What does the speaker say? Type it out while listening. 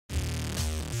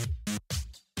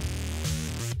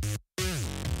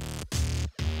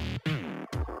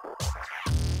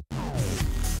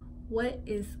What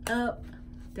is up,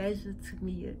 Deja to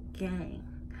me again?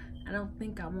 I don't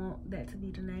think I want that to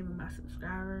be the name of my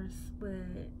subscribers,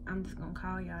 but I'm just gonna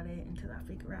call y'all that until I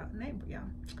figure out the name for y'all.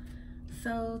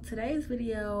 So today's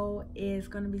video is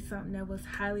gonna be something that was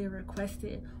highly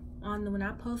requested when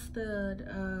I posted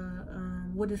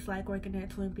what it's like working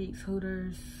at Twin Peaks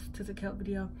Hooters to kilt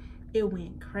video. It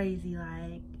went crazy.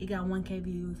 Like, it got 1K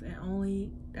views, and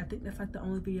I think that's like the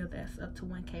only video that's up to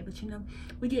 1K, but you know,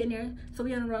 we getting there. So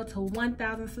we on the road to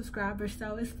 1,000 subscribers,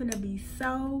 so it's gonna be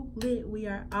so lit. We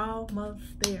are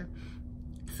almost there.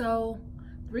 So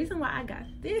the reason why I got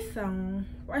this on,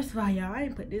 first of all, y'all, I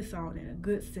ain't put this on in a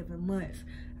good 7 months.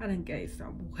 I done gained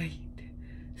some weight,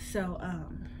 so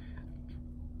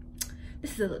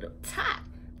this is a little tight.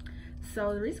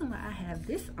 So the reason why I have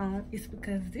this on is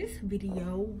because this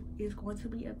video is going to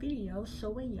be a video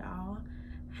showing y'all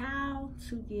how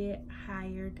to get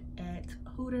hired at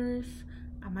Hooters.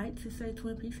 I might just say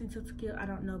Twin Peaks and kilt, I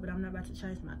don't know, but I'm not about to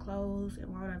change my clothes.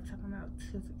 And why would I be talking about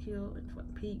kilt and Twin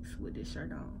Peaks with this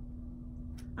shirt on?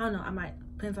 I don't know, I might.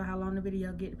 Depends on how long the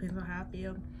video get, depends on how I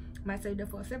feel. Might save that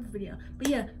for a separate video. But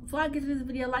yeah, before I get to this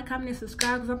video, like, comment, and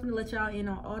subscribe, because I'm gonna let y'all in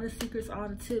on all the secrets, all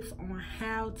the tips on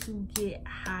how to get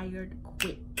hired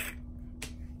quick.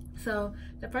 So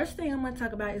the first thing I'm gonna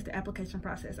talk about is the application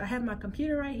process. I have my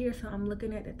computer right here, so I'm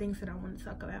looking at the things that I want to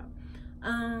talk about.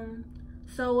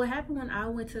 So what happened when I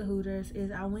went to Hooters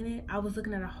is I was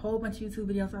looking at a whole bunch of YouTube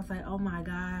videos. I was like, oh my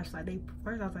gosh, like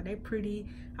first I was like, they pretty,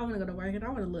 I want to go to work and I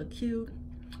want to look cute.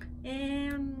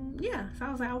 And yeah, so I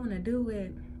was like, I want to do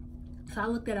it. So I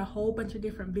looked at a whole bunch of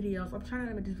different videos. I'm trying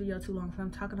not to make this video too long, so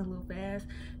I'm talking a little fast.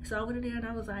 So I went in there and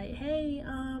I was like, hey,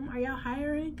 are y'all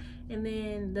hiring? And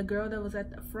then the girl that was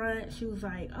at the front, she was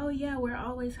like, oh yeah, we're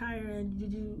always hiring.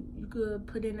 You could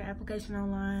put in the application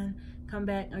online, come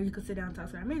back, or you could sit down and talk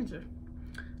to our manager.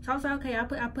 So I was like, okay, I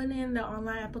put in the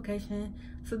online application.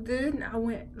 So then I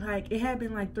went, like, it had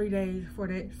been like 3 days, 4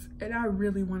 days, and I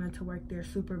really wanted to work there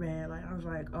super bad. Like, I was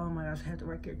like, oh my gosh, I have to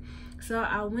work here. So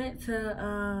I went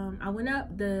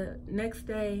up the next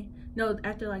day, no,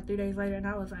 after like 3 days later, and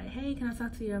I was like, hey, can I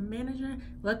talk to your manager?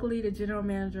 Luckily, the general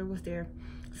manager was there.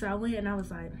 So I went and I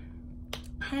was like,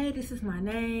 hey, this is my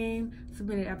name,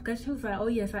 submitted an application. He was like, oh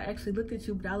yes, I actually looked at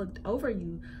you, but I looked over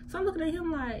you. So I'm looking at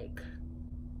him like,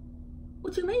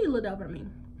 what you mean you looked over me?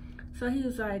 So he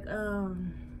was like,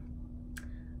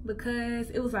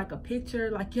 because it was like a picture,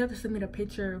 like you have to submit a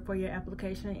picture for your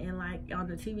application, and like on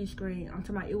the TV screen, I'm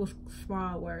talking about, it was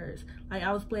small words. Like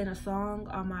I was playing a song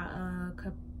on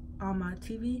my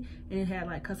TV, and it had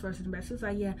like cuss words in the back. She was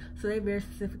like, yeah, so they're very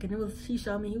specific. And she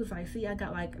showed me, he was like, see, I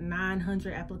got like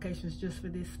 900 applications just for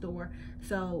this store.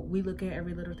 So we look at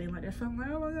every little thing like that. So I'm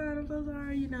like, oh my God, I'm so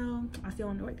sorry, you know, I still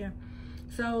want to work there.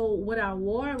 So what I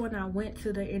wore when I went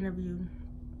to the interview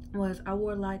was, I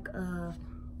wore like a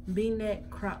V-neck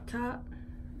crop top,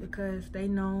 because they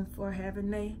known for having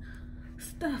their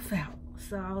stuff out.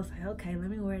 So I was like, okay, let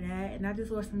me wear that. And I just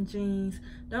wore some jeans.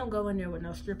 Don't go in there with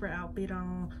no stripper outfit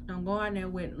on. Don't go in there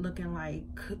with looking like,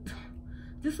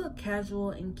 just look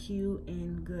casual and cute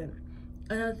and good.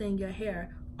 Another thing, your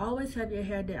hair. Always have your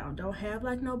hair down. Don't have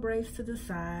like no braids to the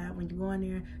side when you go in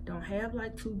there. Don't have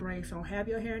like 2 braids. Don't have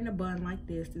your hair in a bun like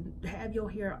this. Have your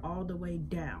hair all the way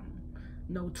down.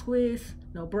 No twists,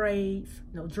 no braids,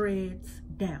 no dreads,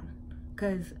 down.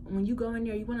 Because when you go in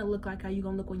there, you want to look like how you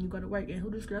gonna look when you go to work. And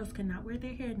Hooters girls cannot wear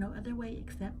their hair no other way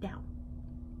except down.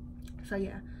 So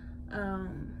yeah,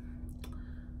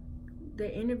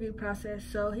 the interview process.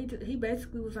 So he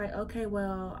basically was like, okay,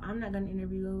 well, I'm not gonna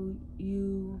interview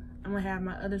you. I'm gonna have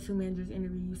my other 2 managers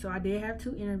interview you. So I did have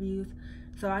 2 interviews.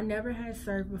 So I never had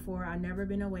served before. I never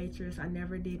been a waitress. I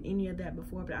never did any of that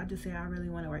before, but I just said I really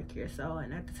want to work here. So,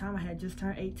 and at the time I had just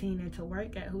turned 18, and to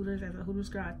work at Hooters as a Hooters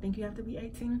girl, I think you have to be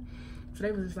 18. So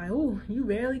they was just like, ooh, you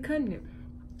barely cutting it.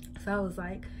 So I was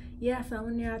like, yeah. So I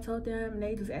went there, I told them, and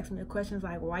they just asked me questions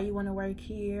like, why you want to work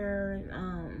here?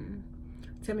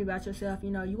 Tell me about yourself. You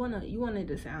know, you wanted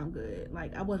to sound good.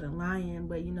 Like, I wasn't lying,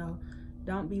 but you know,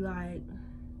 don't be like,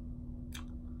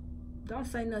 don't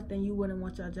say nothing you wouldn't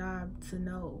want your job to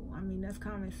know. I mean, that's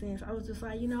common sense. I was just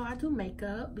like, you know, I do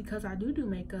makeup, because I do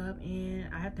makeup,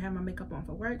 and I have to have my makeup on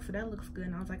for work, so that looks good.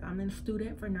 And I was like, I'm a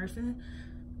student for nursing.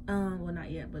 Well, not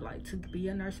yet, but like to be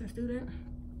a nursing student,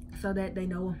 so that they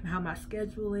know how my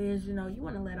schedule is. You know, you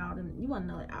want to let all them, you want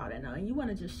to let all that know, and you want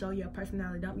to just show your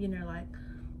personality. Don't be in there like,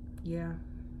 yeah,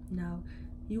 no.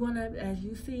 You want to, as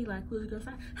you see, like, who's girls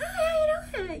like, hi,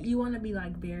 how you doing? You want to be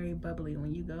like very bubbly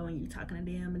when you go and you're talking to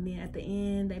them. And then at the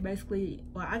end, they basically,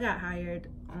 well, I got hired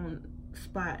on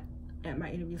spot at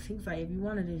my interviews. He was like, if you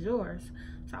want it, it's yours.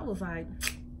 So I was like,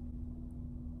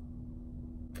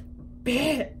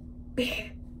 bet.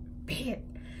 bad.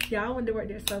 Yeah, I wanted to work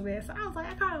there so bad. So I was like,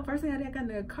 I called the first thing I got in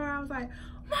the car. I was like,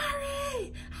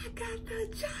 Mari, I got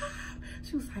the job.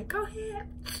 She was like, go ahead,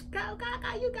 go,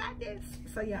 you got this.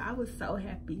 So yeah, I was so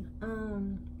happy.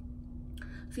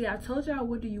 So yeah, I told y'all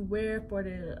what do you wear for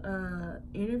the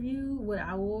interview. What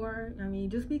I wore, I mean,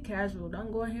 just be casual.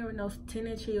 Don't go in here with no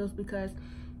 10-inch heels, because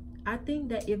I think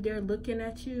that if they're looking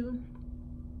at you,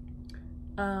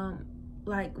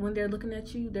 like when they're looking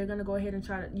at you, they're gonna go ahead and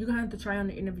you're gonna have to try on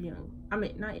the interview. I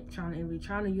mean, not try on the interview,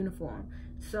 try on the uniform.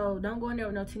 So don't go in there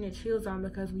with no 10-inch heels on,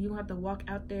 because you have to walk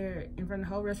out there in front of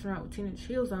the whole restaurant with 10-inch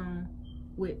heels on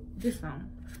with this on.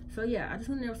 So yeah, I just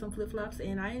went there with some flip-flops,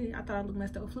 and I thought I looked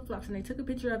messed up with flip-flops, and they took a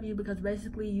picture of you because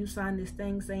basically you signed this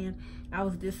thing saying I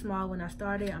was this small when I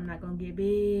started, I'm not gonna get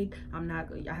big, I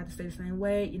have to stay the same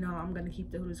weight, you know, I'm gonna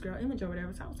keep the Hooters girl image or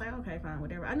whatever. So I was like, okay, fine,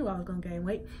 whatever. I knew I was gonna gain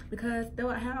weight because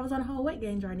I was on a whole weight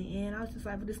gain journey, and I was just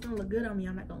like, but this gonna look good on me,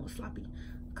 I'm not gonna look sloppy,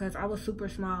 because I was super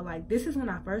small. Like, this is when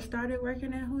I first started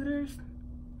working at Hooters.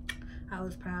 I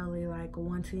was probably like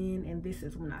 110, and this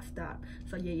is when I stopped.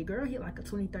 So yeah, your girl hit like a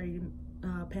 20-30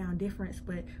 pound difference,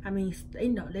 but I mean,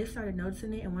 they started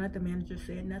noticing it, and one of the managers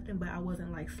said nothing, but I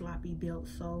wasn't like sloppy built,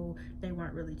 so they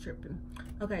weren't really tripping.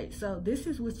 Okay, so this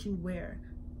is what you wear.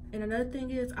 And another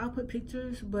thing is, I'll put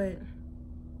pictures, but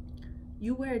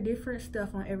you wear different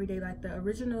stuff on every day. Like the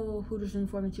original Hooters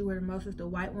uniform that you wear the most is the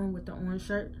white one with the orange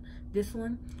shirt, this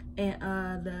one, and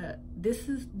this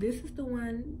is the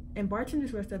one, and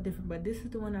bartenders wear stuff different, but this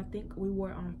is the one I think we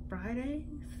wore on Fridays.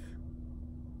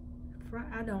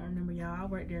 I don't remember, y'all. I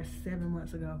worked there 7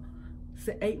 months ago,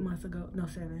 8 months ago, no,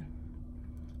 7.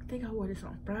 I think I wore this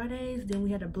on Fridays. Then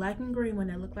we had a black and green one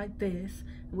that looked like this,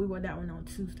 and we wore that one on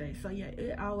Tuesday. So yeah,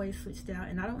 it always switched out,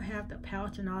 and I don't have the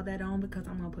pouch and all that on because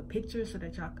I'm gonna put pictures so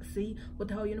that y'all can see what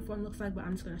the whole uniform looks like, but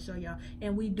I'm just gonna show y'all.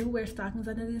 And we do wear stockings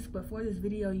under this, but for this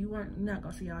video you're not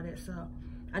gonna see all that, so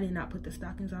I did not put the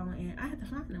stockings on, and I had to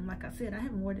find them. Like I said, I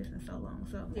haven't worn this in so long.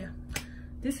 So yeah,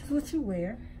 this is what you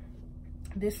wear.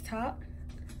 This top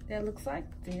that looks like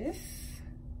this,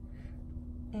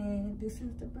 and this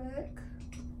is the back.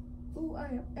 Ooh, I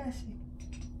am ashy.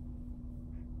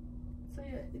 So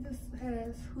yeah, it just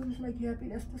has Hooters make you happy.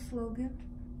 That's the slogan.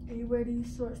 And you wear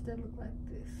these shorts that look like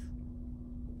this.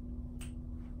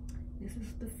 This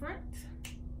is the front.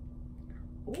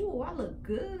 Ooh, I look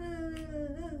good.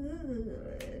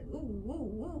 Ooh, ooh,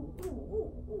 ooh, ooh,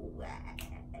 ooh, ooh.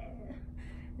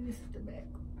 And this is the back.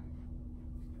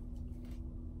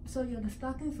 So yeah, the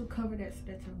stockings will cover that so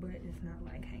that your butt is not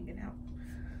like hanging out.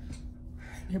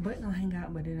 Your butt gonna hang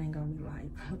out, but it ain't gonna be like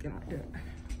looking like that.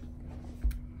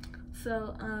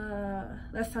 So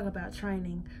let's talk about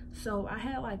training. So I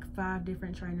had like 5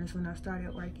 different trainers when I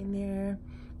started working there.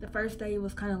 The first day it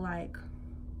was kind of like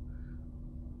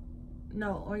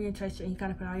orientation. You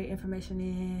kind of put all your information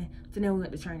in. So then we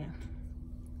went to training.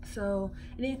 So,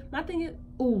 and then my thing is,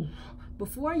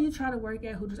 before you try to work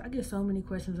at Hooters, I get so many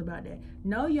questions about that.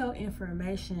 Know your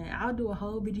information. I'll do a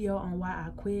whole video on why I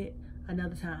quit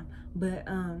another time. But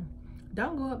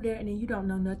don't go up there and then you don't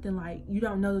know nothing. Like, you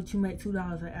don't know that you make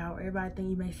 $2 an hour. Everybody think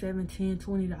you make $7, $10,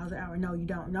 $20 an hour. No, you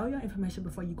don't. Know your information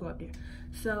before you go up there.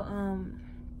 So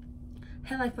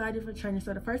had like 5 different trainers.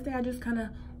 So the first day I just kind of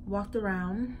walked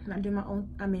around and I did my own,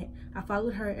 I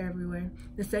followed her everywhere.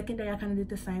 The second day I kind of did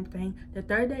the same thing. The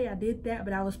third day I did that,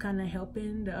 but I was kind of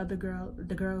helping the other girl,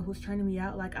 the girl who was training me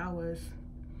out. Like, I was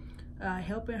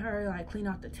helping her like clean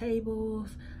off the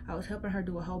tables. I was helping her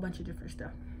do a whole bunch of different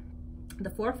stuff.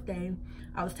 The 4th day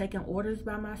I was taking orders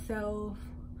by myself.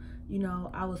 You know,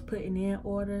 I was putting in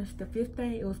orders. The 5th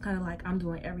day, it was kind of like I'm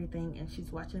doing everything and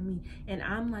she's watching me. And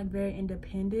I'm like very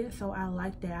independent, so I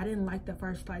like that. I didn't like the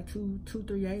first like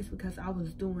 2-3 days because I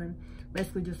was doing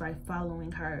basically just like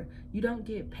following her. You don't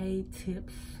get paid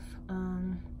tips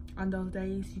on those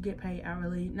days. You get paid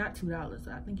hourly, not $2.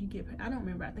 I think you get paid, I don't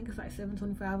remember. I think it's like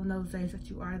 $7.25 on those days that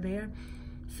you are there.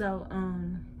 So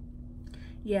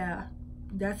yeah,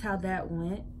 that's how that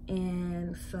went.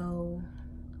 And so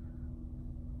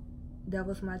that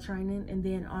was my training. And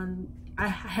then I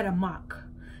had a mock.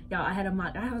 Y'all, I had a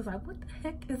mock. I was like, what the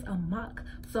heck is a mock?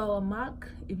 So a mock,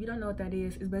 if you don't know what that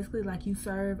is basically like you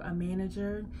serve a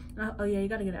manager. Oh yeah, you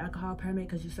gotta get an alcohol permit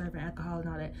because you're serving alcohol and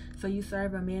all that. So you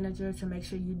serve a manager to make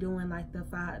sure you're doing like the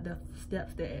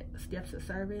steps of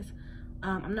service.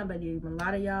 I'm not about to even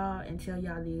lie to y'all and tell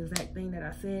y'all the exact thing that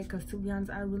I said, because to be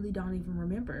honest, I really don't even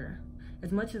remember.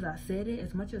 As much as I said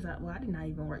it, well, I did not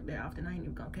even work there often. I ain't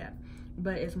even gonna cap.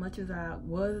 But as much as I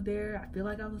was there, I feel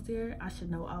like I was there, I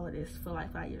should know all of this for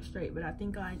like 5 years straight. But I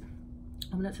think like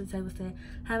I went up to the table and said,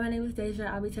 hi, my name is Deja.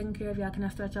 I'll be taking care of y'all. Can I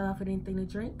start y'all off with anything to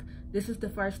drink? This is the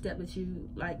first step that you,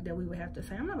 like, that we would have to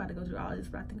say. I'm not about to go through all this,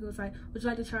 but I think it was like, would you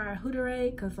like to try our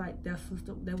Hooters? Because, like, that's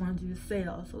what they wanted you to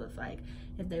sell. So it's like,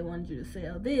 if they wanted you to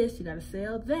sell this, you got to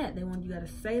sell that. You got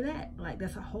to say that. Like,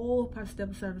 that's a whole part of step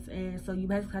of service. And so you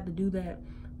basically have to do that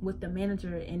with the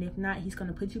manager, and if not, he's going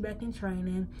to put you back in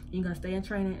training. You're going to stay in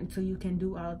training until you can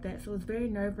do all of that. So it's very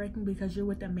nerve-wracking because you're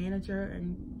with the manager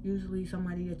and usually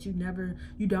somebody that you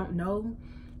don't know.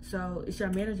 So it's your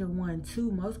manager. 1,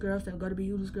 2, most girls that go to be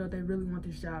Hooters girls, they really want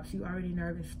this job, so you already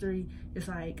nervous. 3, it's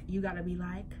like you got to be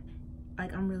like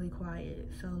I'm really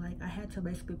quiet. So like I had to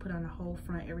basically put on a whole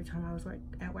front every time I was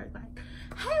at work, like,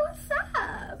 hey, what's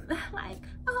up? Like,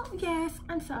 oh yes,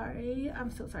 I'm sorry,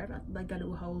 I'm so sorry about, like, gotta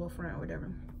do a whole little front or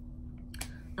whatever.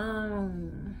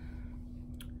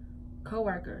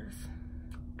 Co-workers,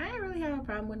 I didn't really have a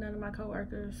problem with none of my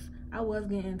co-workers. I was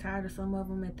getting tired of some of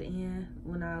them at the end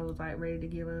when I was like ready to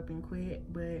give up and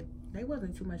quit, but they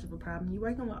wasn't too much of a problem. You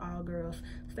working with all girls,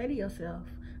 stay to yourself.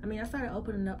 I mean, I started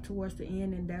opening up towards the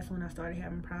end, and that's when I started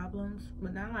having problems,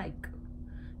 but not like,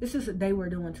 it's just that they were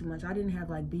doing too much. I didn't have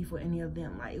like beef with any of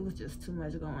them. Like, it was just too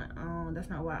much going on. That's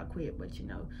not why I quit, but you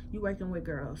know, you working with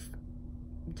girls,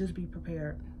 just be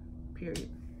prepared, period.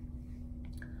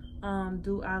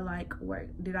 Did I like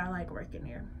working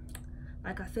there?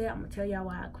 Like I said, I'm gonna tell y'all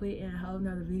why I quit in a whole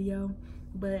nother video,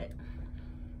 but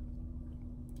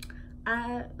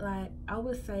I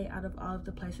would say out of all of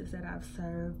the places that I've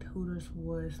served, Hooters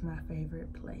was my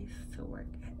favorite place to work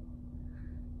at.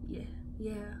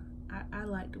 Yeah, I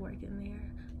liked working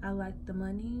there. I liked the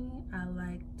money. I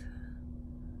liked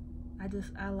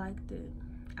it.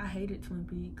 I hated Twin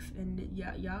Peaks, and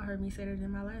y'all heard me say that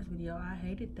in my last video. I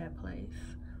hated that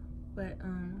place, but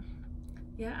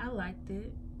yeah, I liked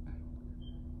it.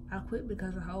 I quit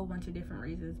because of a whole bunch of different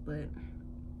reasons, but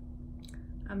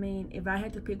I mean, if I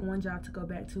had to pick one job to go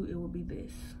back to, it would be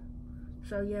this.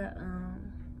 So yeah,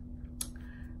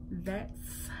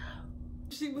 that's.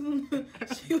 She was on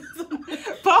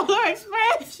Polar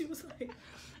Express. She was like,